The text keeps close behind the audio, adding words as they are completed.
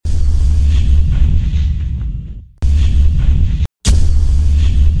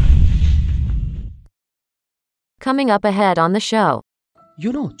coming up ahead on the show.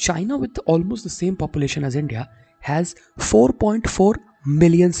 You know, China, with almost the same population as India, has 4.4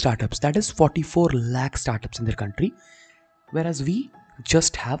 million startups. That is 44 lakh startups in their country, whereas we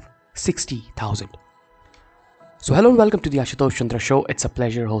just have 60,000. So, hello and welcome to the Ashutosh Chandra Show. It's a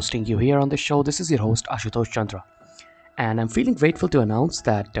pleasure hosting you here on the show. This is your host, Ashutosh Chandra. And I'm feeling grateful to announce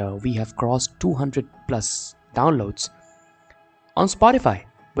that we have crossed 200 plus downloads on Spotify,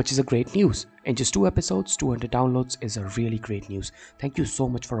 which is a great news. In just 2 episodes, 200 downloads is a really great news. Thank you so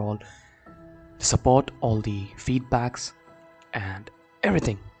much for all the support, all the feedbacks, and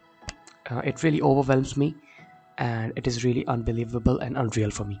everything. It really overwhelms me, and it is really unbelievable and unreal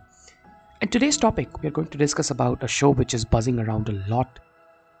for me. And today's topic, we are going to discuss about a show which is buzzing around a lot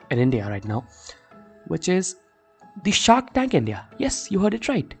in India right now, which is the Shark Tank India. Yes, you heard it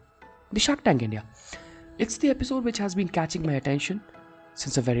right. The Shark Tank India. It's the episode which has been catching my attention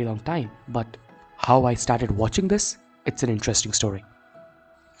since a very long time, but how I started watching this, it's an interesting story.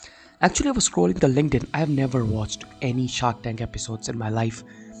 Actually, I was scrolling the LinkedIn. I have never watched any Shark Tank episodes in my life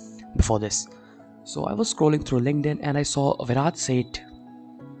before this. So I was scrolling through LinkedIn and I saw Virat Seth.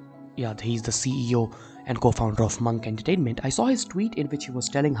 Yeah, he's the CEO and co-founder of Monk Entertainment. I saw his tweet in which he was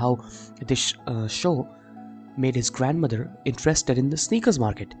telling how this show made his grandmother interested in the sneakers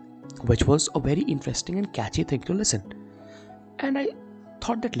market, which was a very interesting and catchy thing to listen. And I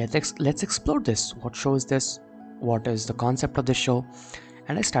thought that let's explore this. What show is this? What is the concept of this show?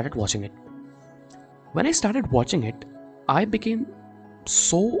 And I started watching it. When I started watching it, I became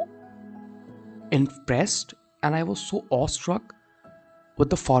so impressed and I was so awestruck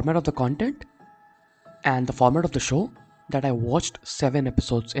with the format of the content and the format of the show that I watched 7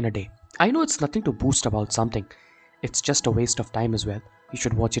 episodes in a day. I know it's nothing to boast about something. It's just a waste of time as well. You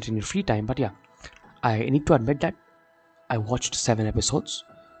should watch it in your free time. But yeah, I need to admit that I watched 7 episodes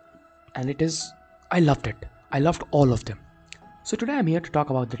and I loved it. I loved all of them. So today I'm here to talk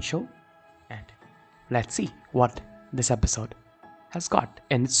about the show and let's see what this episode has got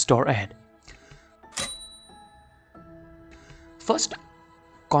in its store ahead. First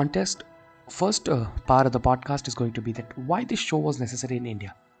part of the podcast is going to be that why this show was necessary in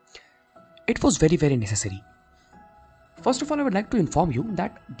India. It was very, very necessary. First of all, I would like to inform you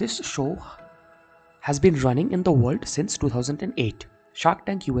that this show has been running in the world since 2008. Shark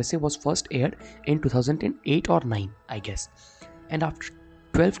Tank USA was first aired in 2008 or 9, I guess. And after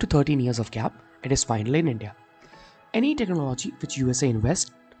 12 to 13 years of gap, it is finally in India. Any technology which USA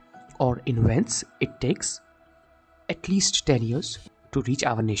invests or invents, it takes at least 10 years to reach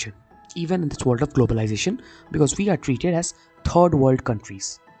our nation, even in this world of globalization, because we are treated as third world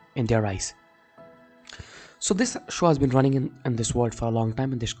countries in their eyes. So this show has been running in this world for a long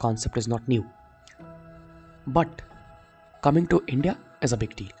time and this concept is not new. But coming to India is a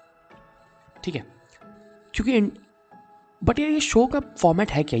big deal. ठीक है, क्योंकि but यार ये show का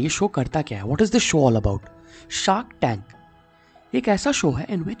format है क्या, ये show करता क्या है, what is this show all about? Shark tank एक ऐसा शो है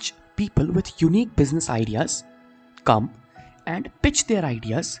in which people with unique business ideas come and pitch their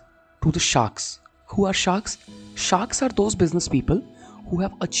ideas to the sharks. Who are sharks? Sharks are those business people who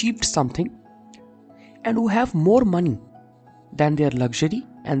have achieved something and who have more money than their luxury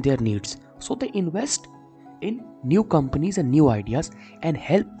and their needs. So they invest in new companies and new ideas and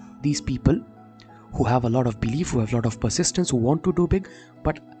help these people who have a lot of belief, who have a lot of persistence, who want to do big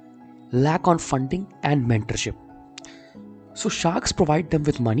but lack on funding and mentorship. So sharks provide them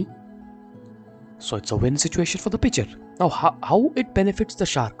with money. So it's a win situation for the pitcher. Now how it benefits the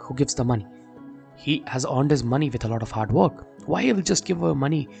shark who gives the money? He has earned his money with a lot of hard work. Why he will just give away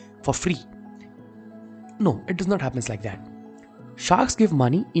money for free? No, it does not happen like that. Sharks give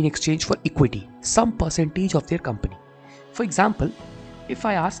money in exchange for equity, some percentage of their company. For example, if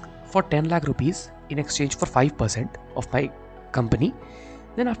I ask for 10 lakh rupees in exchange for 5% of my company,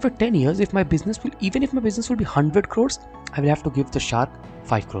 then after 10 years, if my business will be 100 crores, I will have to give the shark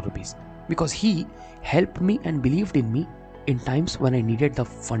 5 crore rupees because he helped me and believed in me in times when I needed the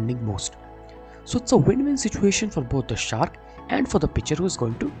funding most. So it's a win-win situation for both the shark and for the pitcher who is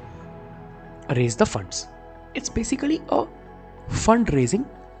going to raise the funds. It's basically a fundraising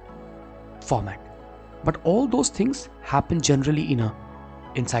format, but all those things happen generally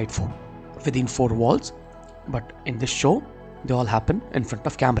within 4 walls, but in this show they all happen in front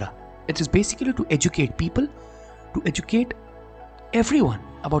of camera. It is basically to educate people, to educate everyone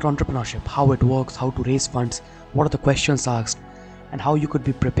about entrepreneurship, how it works, how to raise funds, what are the questions asked, and how you could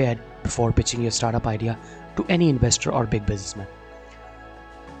be prepared before pitching your startup idea to any investor or big businessman.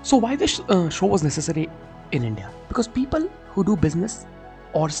 So why this show was necessary in India? Because people who do business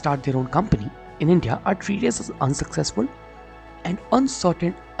or start their own company in India are treated as unsuccessful and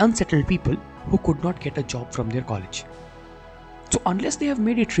unsettled people who could not get a job from their college. So unless they have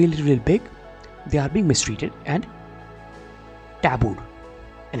made it really, really big, they are being mistreated and tabooed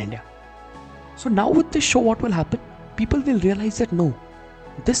in India. So now with this show, what will happen? People will realize that no,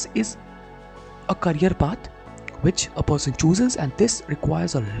 this is a career path which a person chooses, and this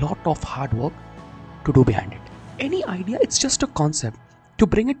requires a lot of hard work to do behind it. Any idea, it's just a concept. To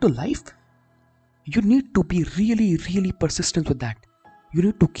bring it to life, you need to be really, really persistent with that. You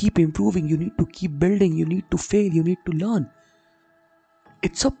need to keep improving, you need to keep building, you need to fail, you need to learn.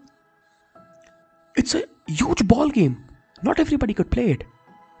 It's a huge ball game. Not everybody could play it.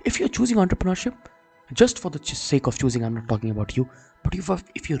 If you're choosing entrepreneurship, just for the sake of choosing, I'm not talking about you, but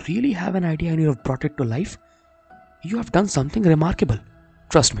if you really have an idea and you have brought it to life, you have done something remarkable.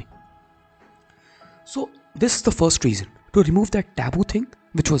 Trust me. So this is the first reason, to remove that taboo thing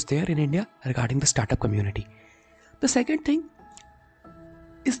which was there in India regarding the startup community. The second thing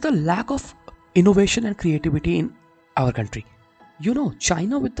is the lack of innovation and creativity in our country. You know,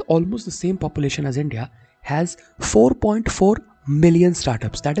 China, with almost the same population as India, has 4.4 million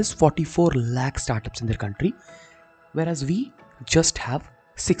startups. That is 44 lakh startups in their country, whereas we just have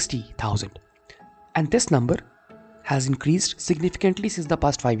 60,000. And this number has increased significantly since the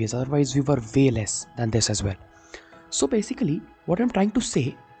past 5 years. Otherwise, we were way less than this as well. So basically, what I'm trying to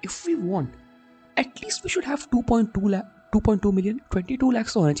say, if we want, at least we should have 2.2 million, 22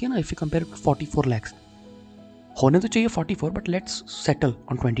 lakhs तो होना चाहिए ना, if we compare it to 44 lakhs. होने तो चाहिए 44, but let's settle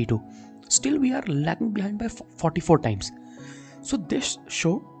on 22. Still, we are lagging behind by 44 times. So this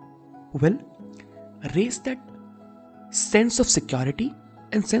show will raise that sense of security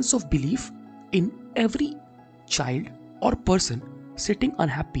and sense of belief in every child or person sitting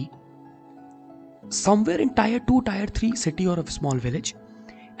unhappy somewhere in tier 2, tier 3 city or a small village,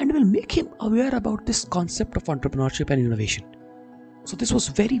 and will make him aware about this concept of entrepreneurship and innovation. So this was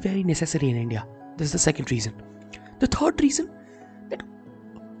very, very necessary in India. This is the second reason. The third reason, that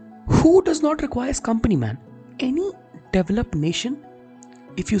who does not require company, man? Any developed nation,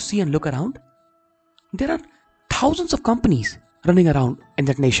 if you see and look around, there are thousands of companies running around in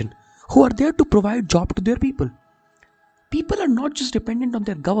that nation who are there to provide job to their people. People are not just dependent on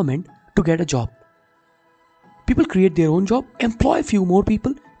their government to get a job. People create their own job, employ a few more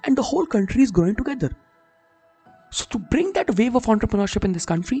people, and the whole country is growing together. So to bring that wave of entrepreneurship in this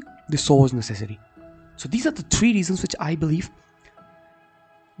country, this show was necessary. So these are the three reasons which I believe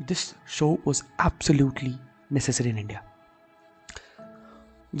this show was absolutely necessary in India.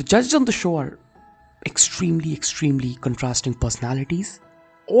 The judges on the show are extremely, extremely contrasting personalities.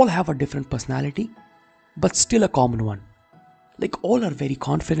 All have a different personality, but still a common one. Like, all are very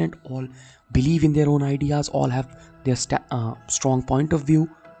confident, all believe in their own ideas, all have their strong point of view,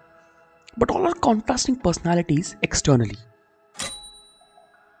 but all are contrasting personalities externally.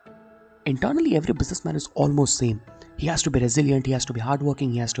 Internally, every businessman is almost same. He has to be resilient, he has to be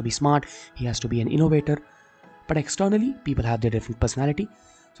hardworking, he has to be smart, he has to be an innovator. But externally, people have their different personality.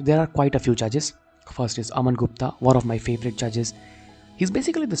 So there are quite a few judges. First is Aman Gupta, one of my favorite judges. He's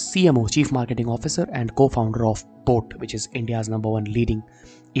basically the CMO, Chief Marketing Officer, and co-founder of Boat, which is India's #1 leading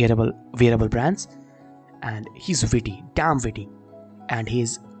wearable brands. And he's witty, damn witty. And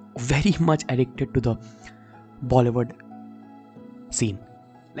he's very much addicted to the Bollywood scene.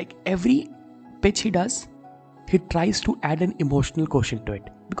 Like, every pitch he does, he tries to add an emotional quotient to it.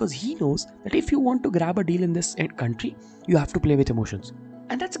 Because he knows that if you want to grab a deal in this country, you have to play with emotions.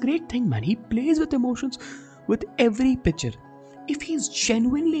 And that's a great thing, man. He plays with emotions with every pitcher. If he's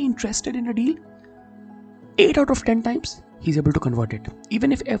genuinely interested in a deal, 8 out of 10 times, he's able to convert it.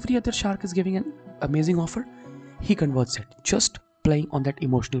 Even if every other shark is giving an amazing offer, he converts it, just playing on that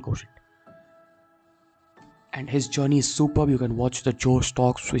emotional quotient. And his journey is superb. You can watch the Josh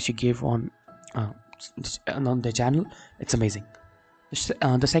talks which he gave on the channel. It's amazing.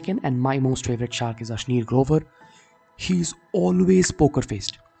 The second and my most favorite shark is Ashneer Grover. He's always poker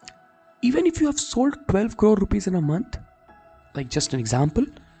faced. Even if you have sold 12 crore rupees in a month, like just an example,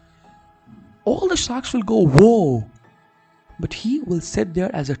 all the sharks will go, whoa. But he will sit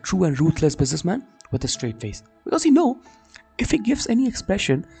there as a true and ruthless businessman with a straight face. Because he knows, if he gives any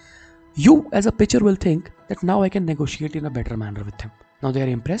expression, you as a pitcher will think that now I can negotiate in a better manner with him. Now they are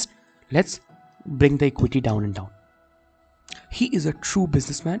impressed. Let's bring the equity down and down. He is a true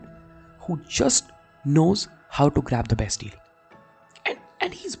businessman who just knows how to grab the best deal.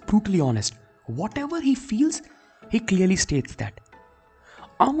 And he's brutally honest. Whatever he feels, he clearly states that.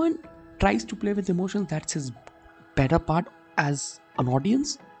 Aman tries to play with emotions. That's his better part as an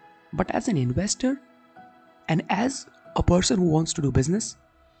audience. But as an investor and as a person who wants to do business,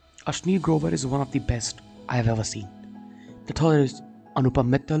 Ashneer Grover is one of the best I have ever seen. The third is Anupam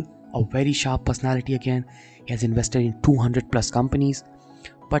Mittal. a very sharp personality again. He has invested in 200 plus companies,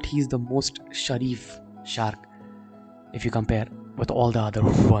 but he's the most sharif shark if you compare with all the other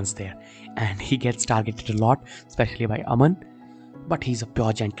ones there. And he gets targeted a lot, especially by Aman. But he's a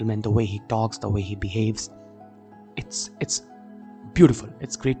pure gentleman. The way he talks, the way he behaves, it's beautiful.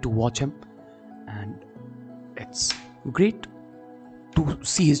 It's great to watch him, and it's great to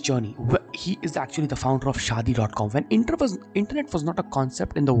see his journey. He is actually the founder of Shadi.com. When internet was not a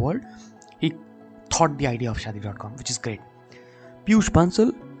concept in the world, he thought the idea of Shadi.com, which is great. Piyush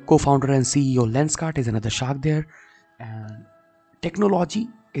Bansal, co-founder and CEO Lenskart, is another shark there, and technology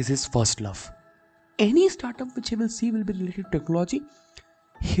is his first love. Any startup which he will see will be related to technology,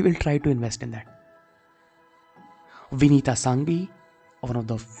 he will try to invest in that. Vinita Sanghi, one of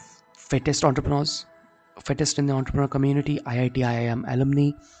the fittest in the entrepreneur community, IIT IIM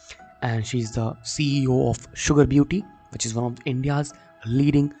alumni, and she's the CEO of Sugar Beauty, which is one of India's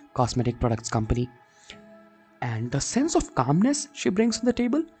leading cosmetic products company. And the sense of calmness she brings to the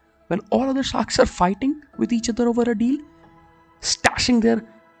table when all other sharks are fighting with each other over a deal, stashing their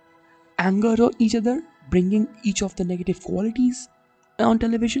anger on each other, bringing each of the negative qualities on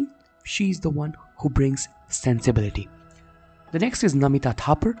television, she's the one who brings sensibility. The next is Namita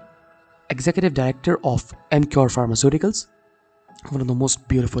Thapar, Executive Director of MCure Pharmaceuticals, one of the most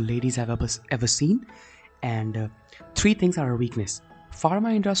beautiful ladies I've ever seen. And three things are her weakness.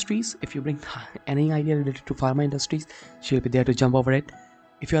 Pharma industries, if you bring any idea related to pharma industries, she'll be there to jump over it.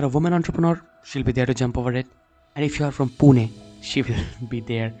 If you're a woman entrepreneur, she'll be there to jump over it. And if you are from Pune, she will be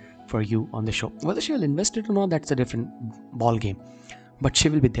there for you on the show. Whether she will invest it or not, that's a different ball game. But she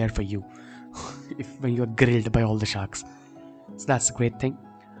will be there for you when you're grilled by all the sharks. So that's a great thing.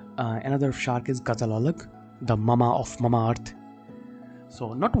 Another shark is Ghazal Alag, the mama of Mama Earth.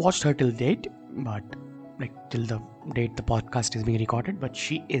 So not watched her till date, but till the date the podcast is being recorded, but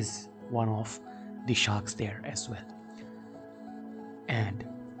she is one of the sharks there as well. And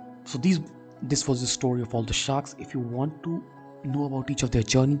so this was the story of all the sharks. If you want to know about each of their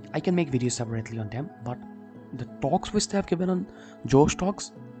journey, I can make videos separately on them, but the talks which they have given on Josh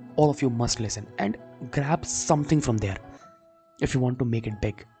Talks, all of you must listen and grab something from there if you want to make it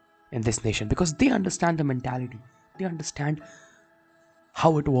big in this nation, because they understand the mentality, they understand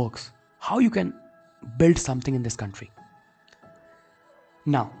how it works, how you can build something in this country.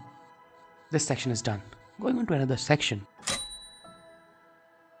 Now, this section is done. Going on to another section,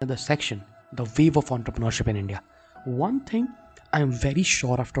 the wave of entrepreneurship in India. One thing I am very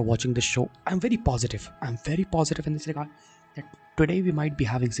sure after watching this show, I'm very positive in this regard, that today we might be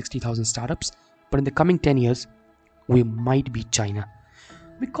having 60,000 startups, but in the coming 10 years, we might be China.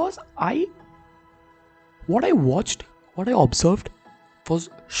 Because what I watched, what I observed was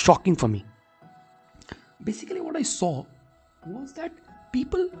shocking for me. Basically what I saw was that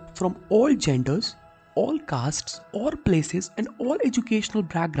people from all genders, all castes, all places and all educational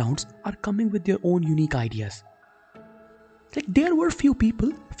backgrounds are coming with their own unique ideas. Like there were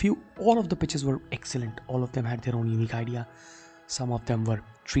all of the pitches were excellent. All of them had their own unique idea. Some of them were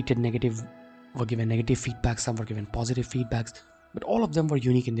given negative feedback, some were given positive feedbacks, but all of them were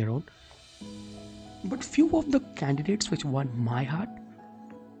unique in their own. But few of the candidates which won my heart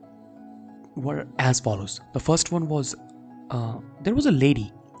were as follows. The first one was, there was a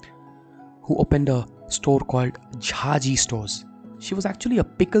lady who opened a store called Jhaji Stores. She was actually a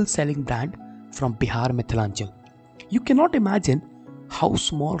pickle selling brand from Bihar, Mithilanchal. You cannot imagine how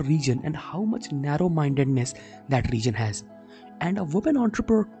small region and how much narrow-mindedness that region has. And a woman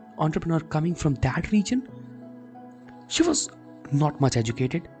entrepreneur coming from that region, she was not much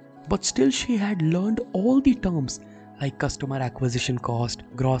educated, but still she had learned all the terms like customer acquisition cost,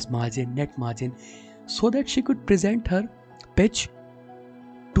 gross margin, net margin, so that she could present her pitch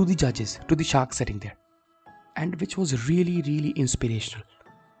to the judges, to the sharks sitting there, and which was really, really inspirational.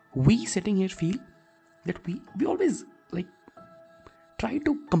 We sitting here feel that we always try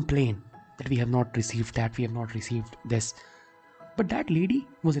to complain that we have not received that, we have not received this, but that lady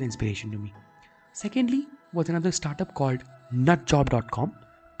was an inspiration to me. Secondly was another startup called nutjob.com.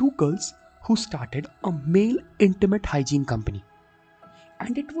 Two girls who started a male intimate hygiene company,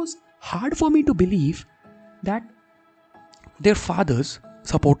 and it was hard for me to believe that their fathers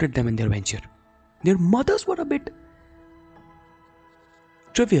supported them in their venture. Their mothers were a bit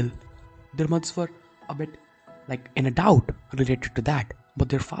trivial. Their mothers were a bit in a doubt related to that, but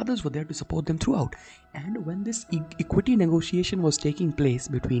their fathers were there to support them throughout. And when this equity negotiation was taking place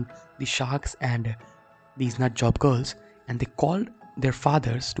between the sharks and these nut job girls, and they called their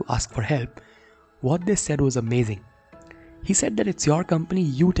fathers to ask for help, what they said was amazing. He said that it's your company,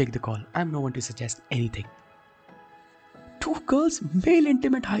 you take the call. I'm no one to suggest anything. Two girls, male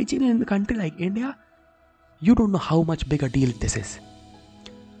intimate hygiene in a country like India. You don't know how much big a deal this is.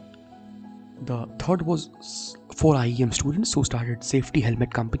 The third was for IEM students who started Safety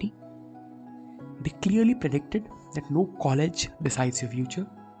Helmet Company. They clearly predicted that no college decides your future.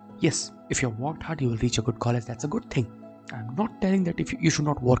 Yes, if you have worked hard, you will reach a good college. That's a good thing. I'm not telling that if you should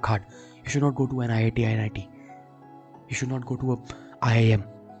not work hard. You should not go to an IIT, NIT. You should not go to a IIM.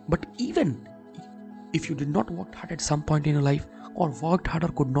 But even if you did not work hard at some point in your life, or worked hard or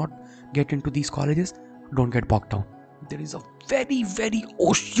could not get into these colleges, don't get bogged down. There is a very, very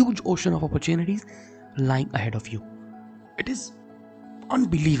huge ocean of opportunities lying ahead of you. It is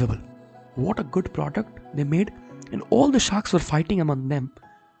unbelievable what a good product they made, and all the sharks were fighting among them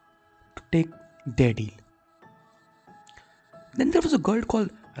to take their deal. Then there was a girl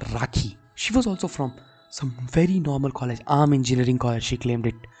called Rakhi. She was also from some very normal college, Arm Engineering College. She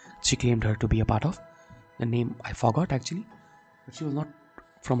claimed her to be a part of. The name I forgot actually, but she was not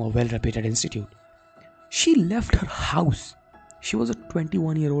from a well-reputed institute. She left her house. She was a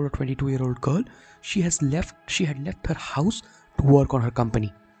 21-year-old or 22-year-old girl. She had left her house to work on her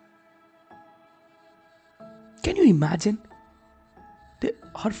company. Can you imagine?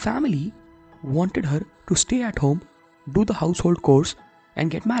 Her family wanted her to stay at home, do the household chores, and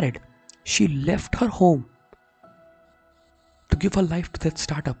get married. She left her home to give her life to that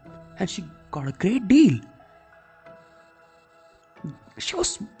startup, and she got a great deal. She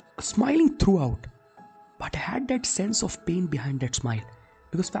was smiling throughout, but had that sense of pain behind that smile,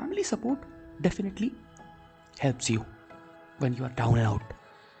 because family support definitely helps you when you are down and out.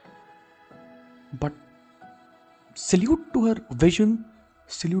 But salute to her vision,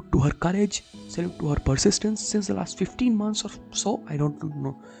 salute to her courage, salute to her persistence. Since the last 15 months or so, I don't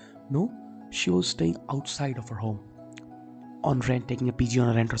know, she was staying outside of her home on rent, taking a PG on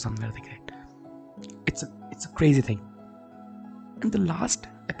a rent or something like that. It's a crazy thing. In the last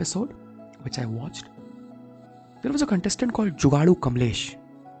episode which I watched, there was a contestant called Jugadu Kamlesh.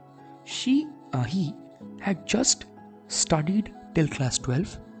 He had just studied till class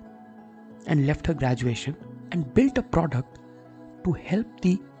 12 and left her graduation and built a product to help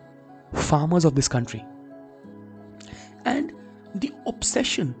the farmers of this country. And the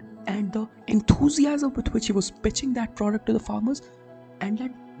obsession and the enthusiasm with which he was pitching that product to the farmers, and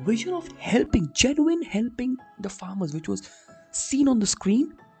that vision of genuine helping the farmers, which was seen on the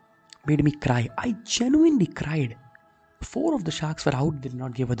screen, made me cry. I genuinely cried. 4 of the sharks were out, did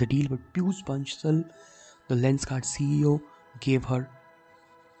not give her the deal, but Piyush Bansal, the Lenskart CEO, gave her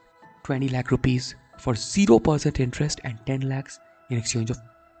 20 lakh rupees for 0% interest and 10 lakhs in exchange of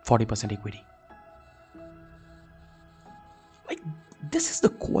 40% equity. Like, this is the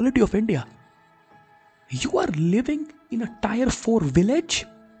quality of India. You are living in a tier 4 village.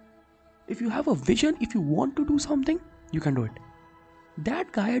 If you have a vision, if you want to do something, you can do it.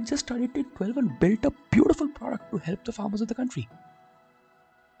 That guy had just studied till 12 and built a beautiful product to help the farmers of the country.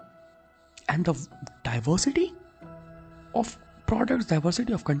 And the diversity of products,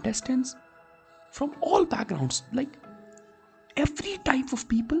 diversity of contestants from all backgrounds, like every type of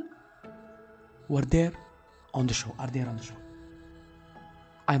people are there on the show.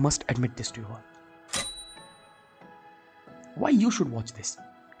 I must admit this to you all. Why you should watch this,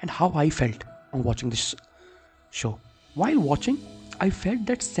 and how I felt on watching this show. While watching, I felt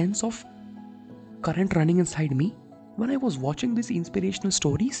that sense of current running inside me. When I was watching these inspirational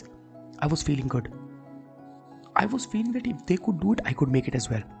stories, I was feeling good. I was feeling that if they could do it, I could make it as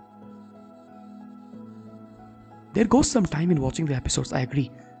well. There goes some time in watching the episodes, I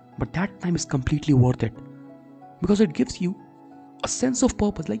agree, but that time is completely worth it, because it gives you a sense of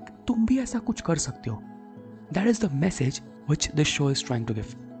purpose, like tum bhi aisa kuch kar sakte ho. That is the message which this show is trying to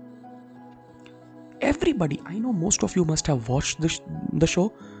give. Everybody, I know most of you must have watched the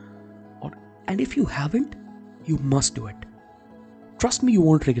show, and if you haven't, you must do it. Trust me, you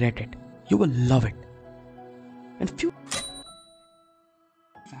won't regret it. You will love it. And few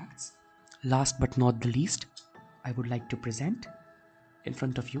facts, last but not the least, I would like to present in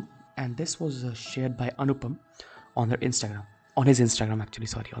front of you, and this was shared by Anupam on his Instagram actually,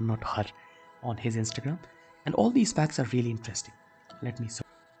 sorry, or not her, on his Instagram. And all these facts are really interesting.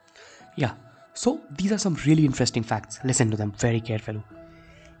 So these are some really interesting facts. Listen to them very carefully.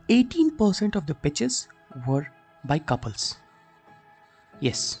 18% of the pitches were by couples.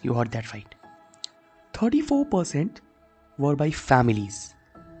 Yes, you heard that right. 34% were by families,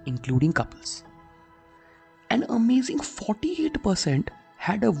 including couples. An amazing 48%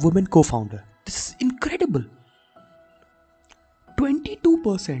 had a woman co-founder. This is incredible.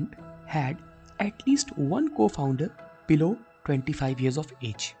 22% had at least one co-founder below 25 years of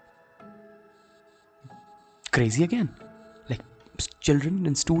age. Crazy again. startups, children,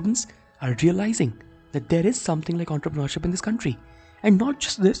 and students are realizing that there is something like entrepreneurship in this country. And not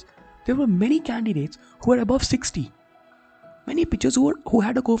just this, there were many candidates who were above 60. Many pitchers who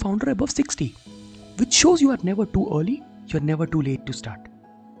had a co-founder above 60, which shows you are never too early, you are never too late to start.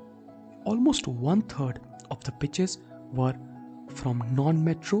 Almost 1/3 of the pitches were from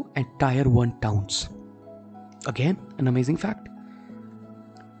non-metro and tier 1 towns. Again, an amazing fact.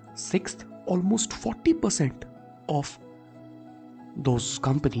 Sixth, almost 40% of those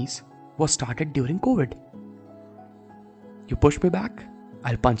companies were started during COVID. You push me back,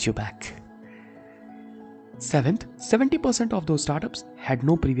 I'll punch you back. Seventh, 70% of those startups had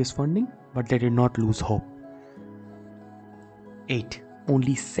no previous funding, but they did not lose hope. 8.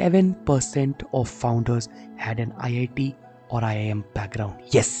 Only 7% of founders had an IIT or IIM background.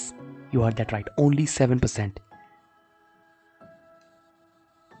 Yes, you heard that right. Only 7%.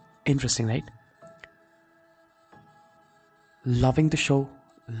 Interesting, right? Loving the show,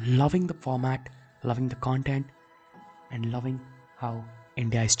 loving the format, loving the content, and loving how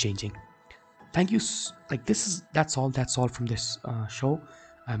India is changing. Thank you. That's all from this show.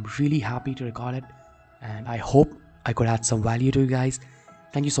 I'm really happy to record it, and I hope I could add some value to you guys.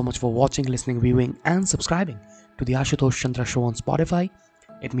 Thank you so much for watching, listening, viewing, and subscribing to the Ashutosh Chandra Show on Spotify.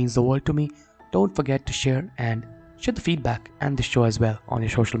 It means the world to me. Don't forget to share the feedback and the show as well on your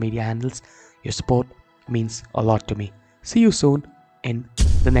social media handles. Your support means a lot to me. See you soon in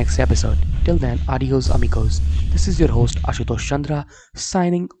the next episode. Till then, adios amigos. This is your host Ashutosh Chandra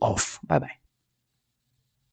signing off. Bye bye.